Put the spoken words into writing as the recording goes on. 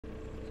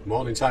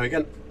Morning time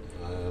again,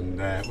 and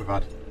we've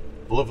had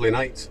a lovely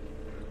night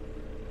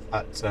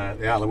at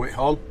the Isle of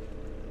Whithorn.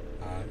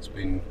 It's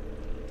been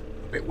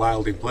a bit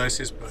wild in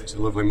places, but it's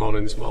a lovely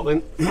morning this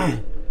morning.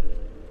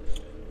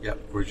 Yep,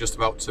 we're just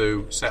about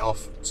to set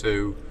off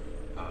to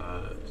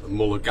the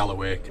Mull of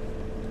Galloway.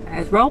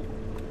 There's Rob.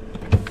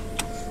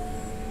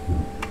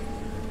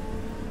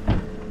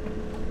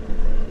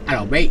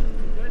 Hello, mate.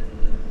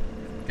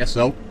 Guess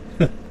so.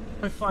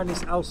 I find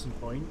this Elson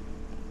Point.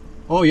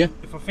 Oh yeah.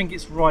 If I think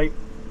it's right,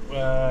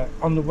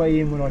 on the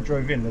way in when I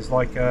drove in, there's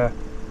like a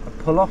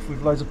pull-off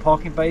with loads of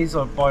parking bays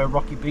by a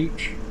rocky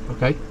beach.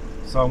 Okay.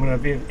 So I'm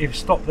going to either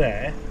stop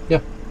there,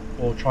 yeah,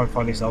 or try and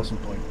find this Elson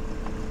Point.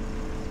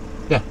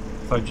 Yeah.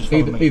 So just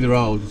either or.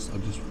 I'll just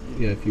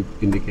yeah. If you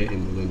indicate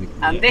him, we'll indicate.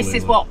 And this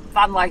is what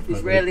van life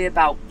is really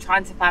about: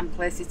 trying to find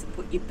places to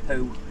put your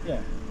poo.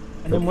 Yeah.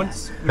 And then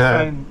once we've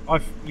found,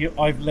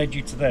 I've led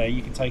you to there,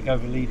 you can take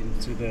over leading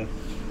to the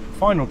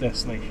final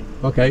destination.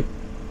 Okay.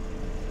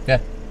 Yeah.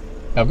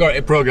 I've got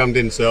it programmed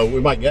in, so we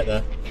might get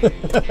there.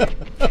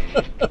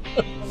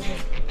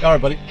 All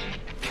right, buddy.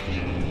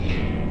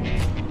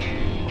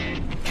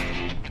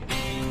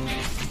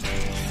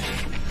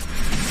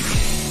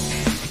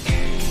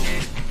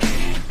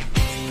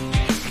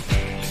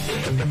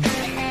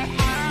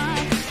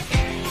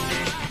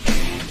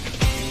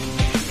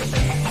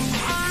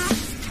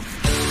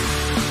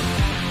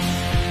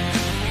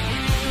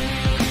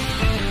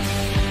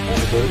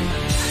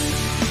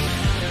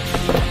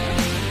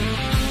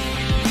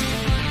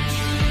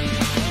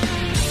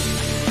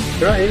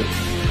 Right.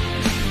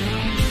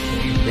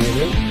 Bring it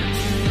in.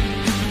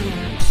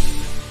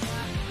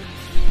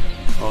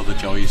 Oh, the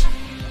joys.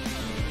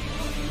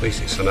 At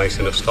least it's a nice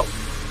enough stop.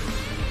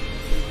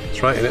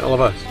 It's right in it,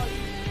 Oliver.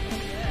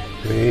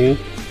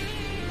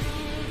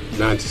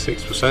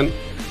 96%.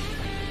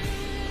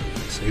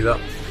 See that?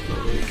 No,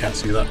 you can't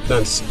see that.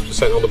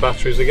 96% on the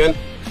batteries again.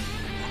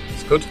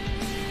 It's good.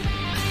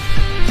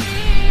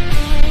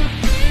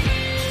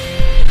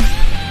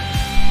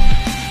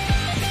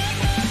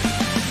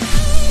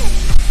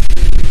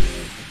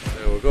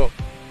 Go.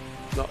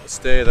 Not a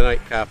stay the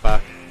night car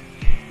park.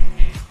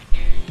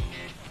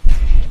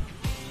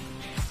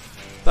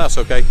 That's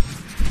okay.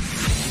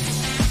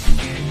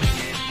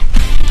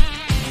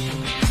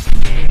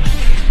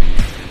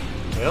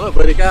 Hello,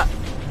 buddy cat.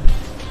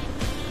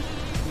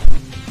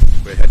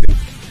 We're heading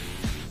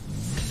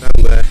down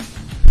there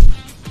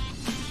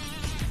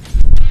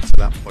to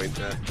that point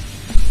there.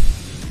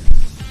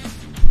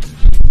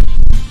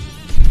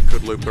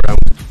 Could loop around.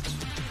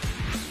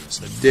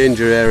 It's a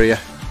danger area.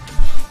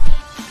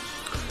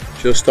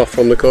 Just off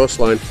from the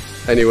coastline.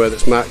 Anywhere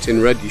that's marked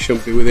in red you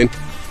shouldn't be within.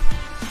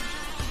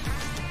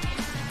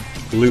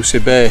 Lucy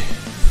Bay.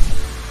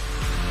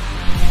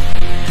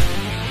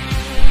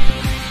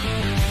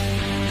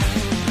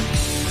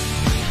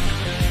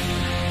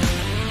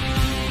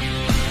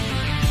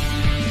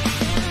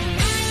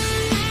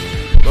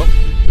 Well,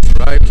 just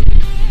arrived.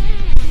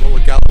 Mull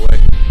of Galloway.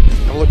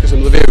 Have a look at some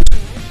of the views.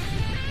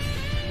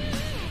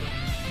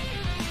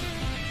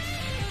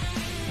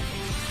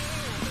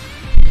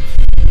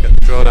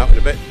 Drawn out in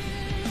a bit.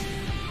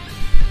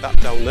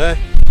 That down there,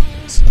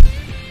 it's a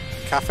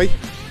cafe.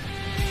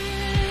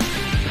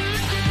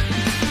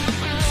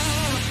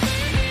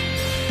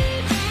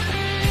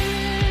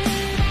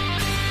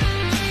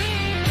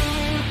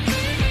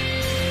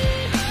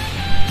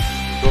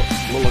 Got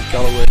Mull of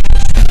Galloway.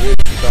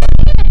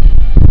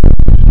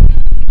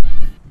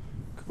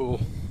 Cool.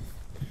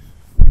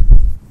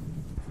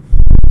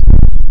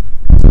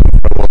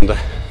 I wonder.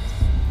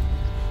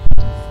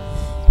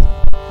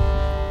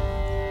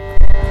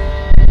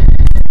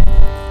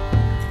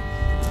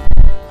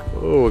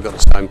 Oh, we've got a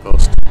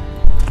signpost.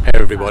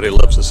 Everybody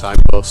loves a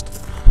signpost.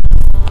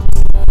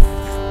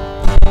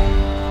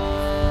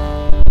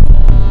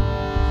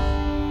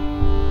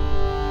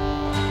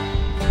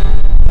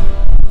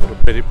 What a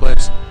pretty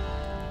place.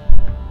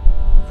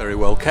 Very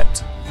well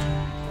kept.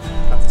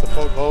 That's the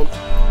foghorn.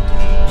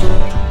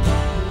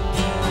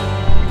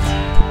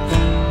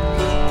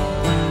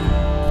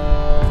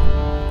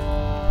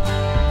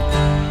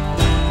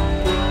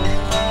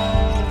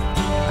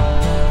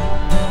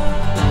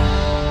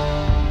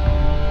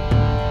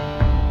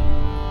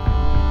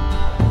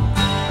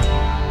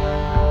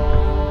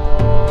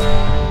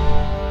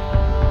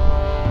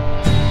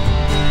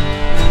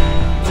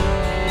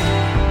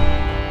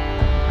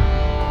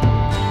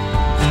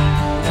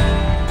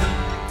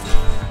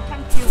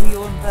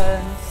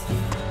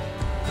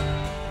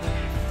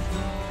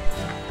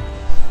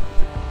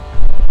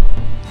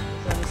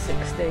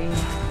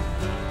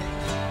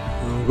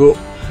 Go.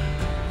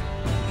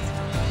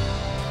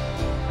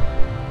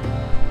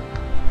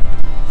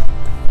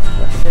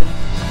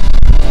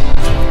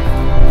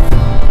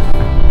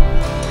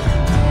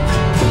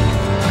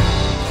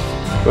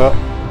 Well,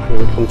 I'm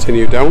going to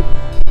continue down.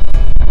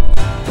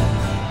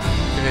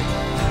 Okay.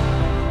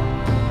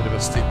 Bit of a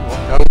steep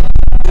walk down.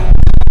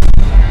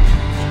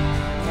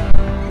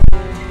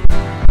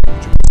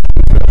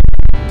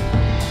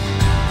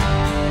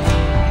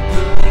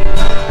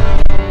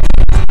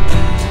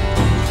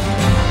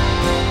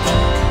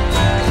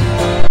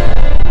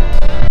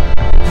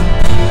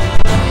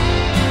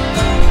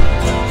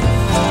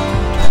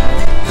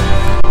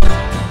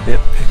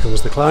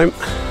 climb.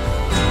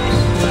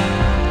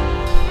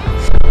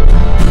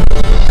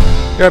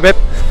 Go, babe.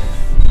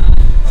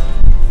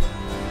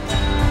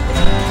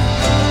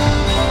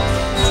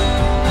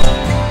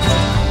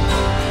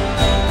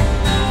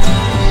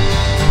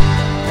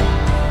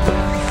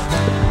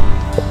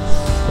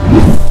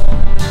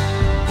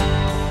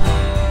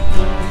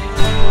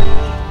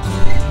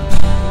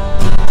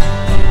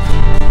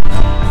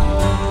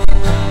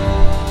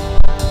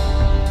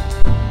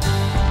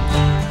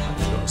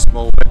 Got a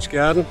small veg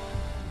garden.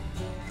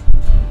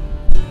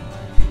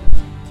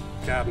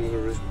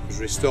 Garden was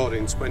restored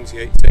in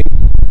 2018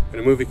 when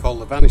a movie called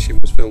The Vanishing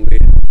was filmed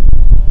here,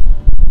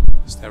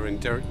 starring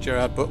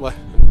Gerard Butler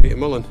and Peter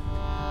Mullen.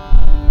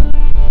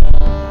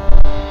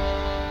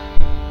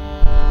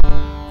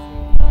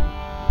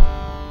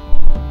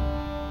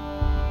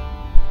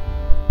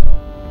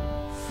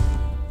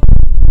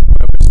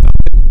 Where we're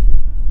standing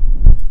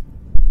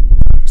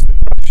marks the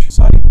crash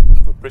site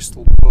of a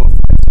Bristol boat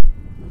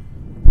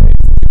in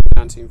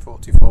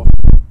 1944.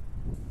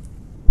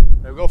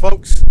 There we go,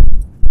 folks.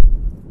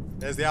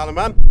 There's the Isle of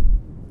Man.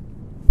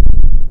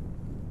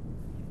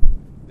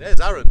 There's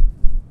Aaron.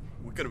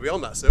 We're going to be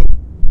on that soon.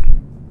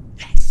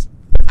 Yes!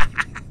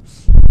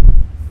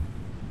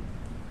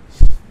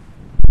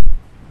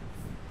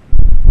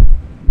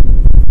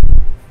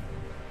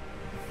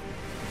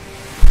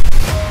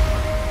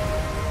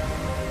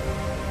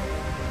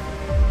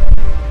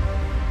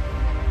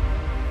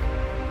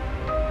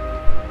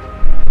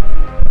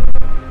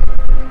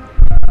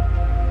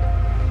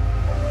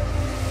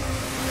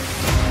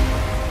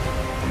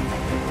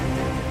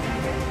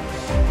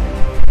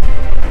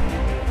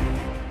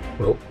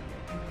 Well,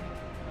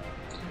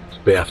 it's a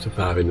bit after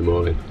 5 in the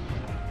morning,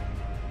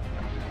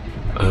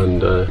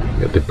 and I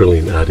had the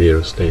brilliant idea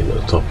of staying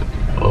at the top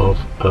of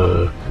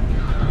a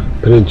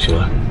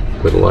peninsula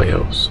with a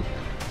lighthouse.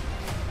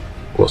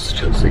 What's the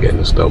chance of getting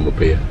a storm up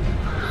here?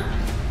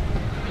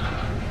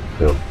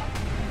 You know,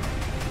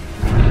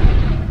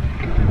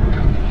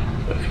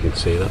 if you can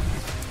see that.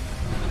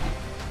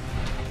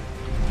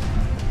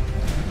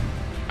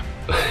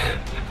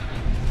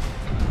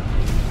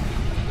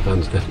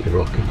 Hand's definitely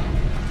rocking.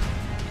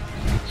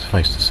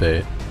 Suffice to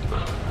say,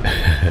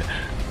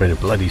 we're in a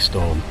bloody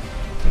storm.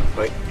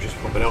 Right, just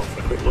popping out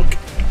for a quick look.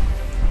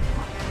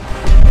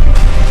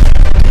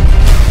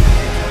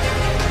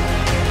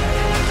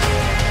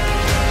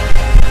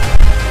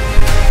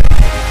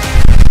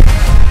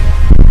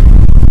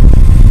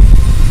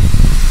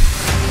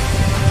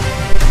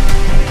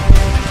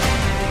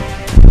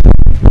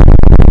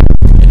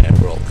 Yeah,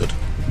 we're all good.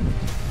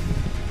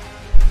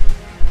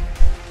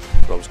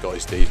 Rob's got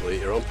his diesel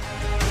heater on.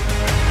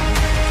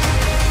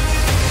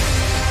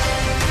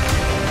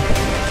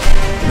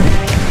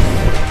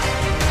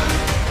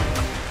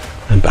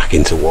 Back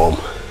into warm.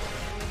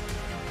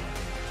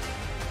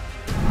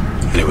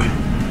 Anyway,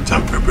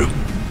 time for a brew.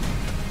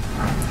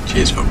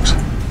 Cheers, folks.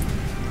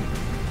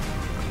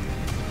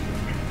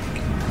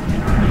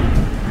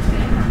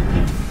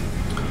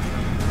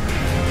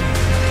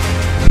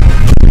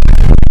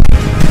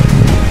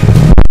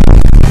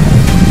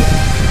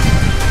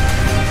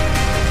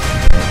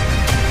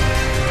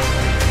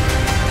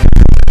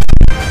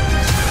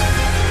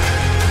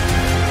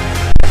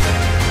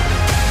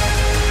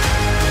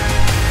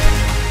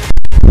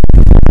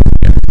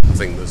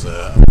 I think there's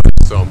a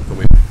storm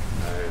coming,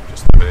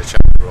 just having a chat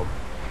with Rob.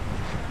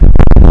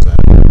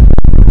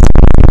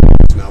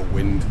 There's now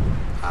wind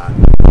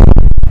and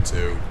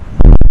to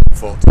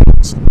 40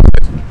 minutes. So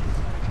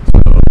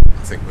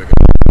I think we're going to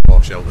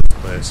wash out this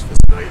place for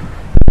tonight.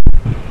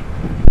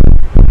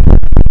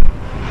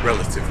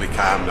 Relatively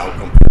calm now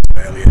compared to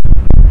earlier.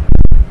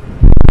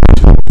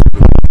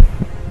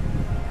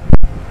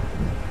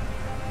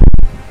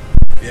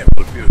 Yeah,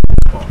 what a beautiful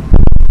spot.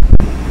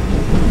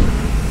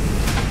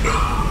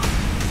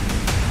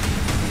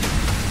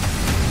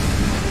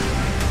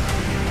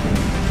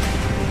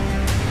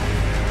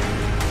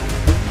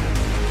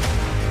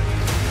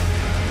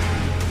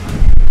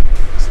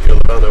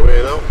 On the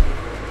way now.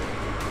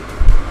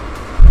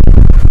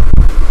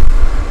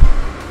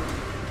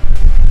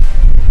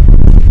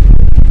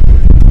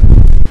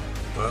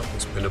 Well,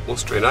 it's been a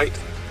blustery night,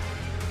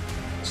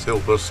 still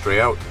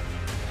blustery out,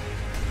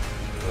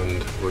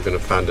 and we're going to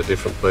find a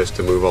different place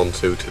to move on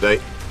to today,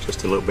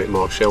 just a little bit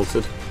more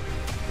sheltered.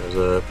 There's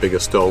a bigger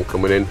storm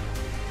coming in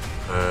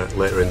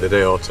later in the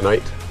day or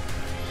tonight.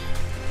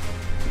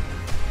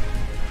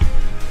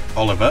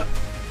 Oliver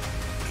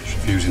is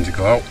refusing to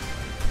go out.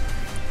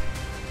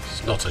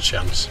 Not a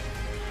chance.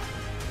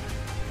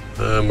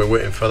 We're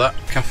waiting for that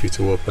cafe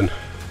to open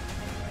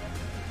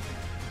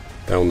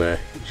down there.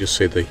 You just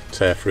see the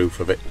turf roof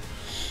of it.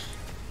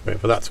 Waiting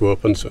for that to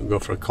open so we can go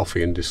for a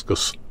coffee and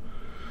discuss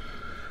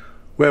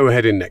where we're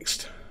heading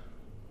next.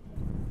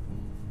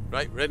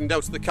 Right, we're heading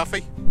down to the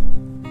cafe.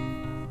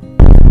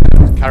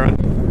 Karen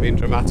being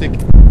dramatic.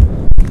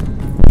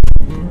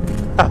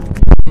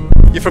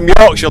 You're from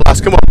Yorkshire, lass,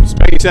 come on,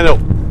 straighten your chin up.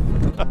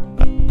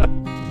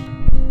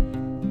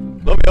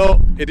 Love you,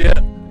 idiot.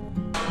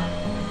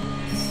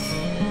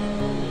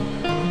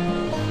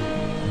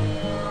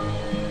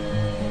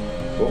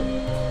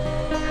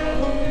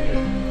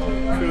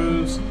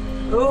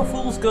 Oh,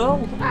 fool's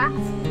gold.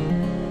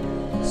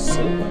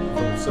 Silver,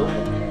 full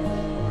silver.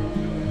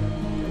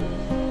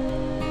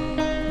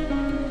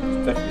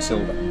 It's definitely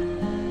silver.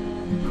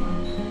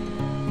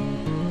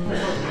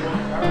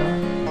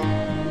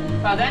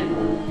 Pardon?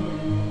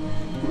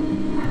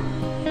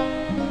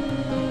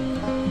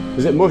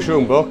 Is it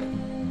mushroom buck?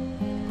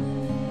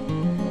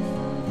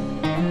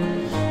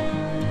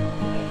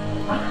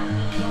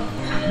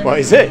 What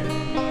is it?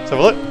 Let's have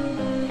a look.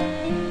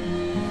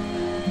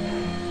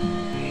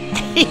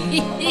 There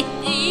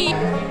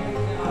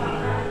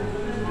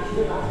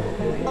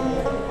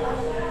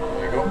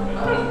you go.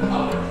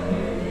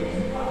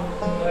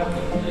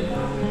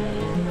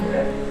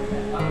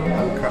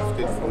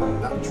 Handcrafted from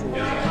natural.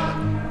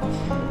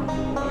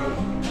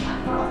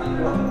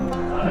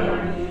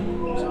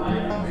 Some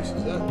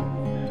pieces there.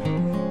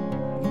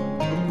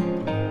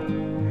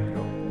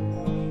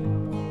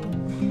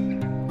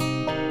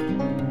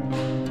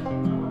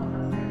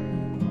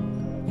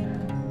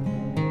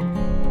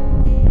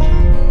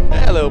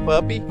 Hello,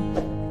 puppy.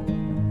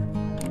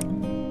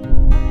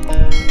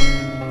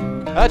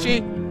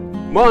 Archie,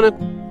 morning.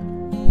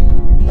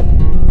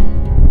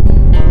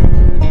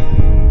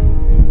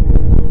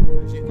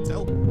 As you can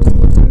tell, still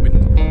have some wind.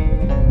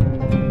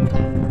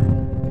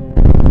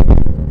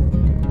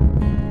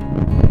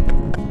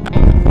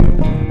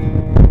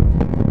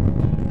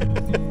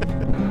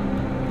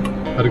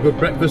 Had a good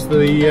breakfast at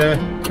the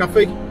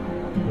cafe,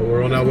 and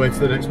we're on our way to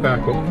the next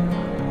park up.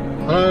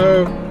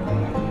 Hello.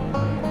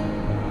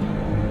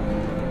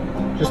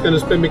 Just going to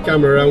spin my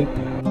camera around.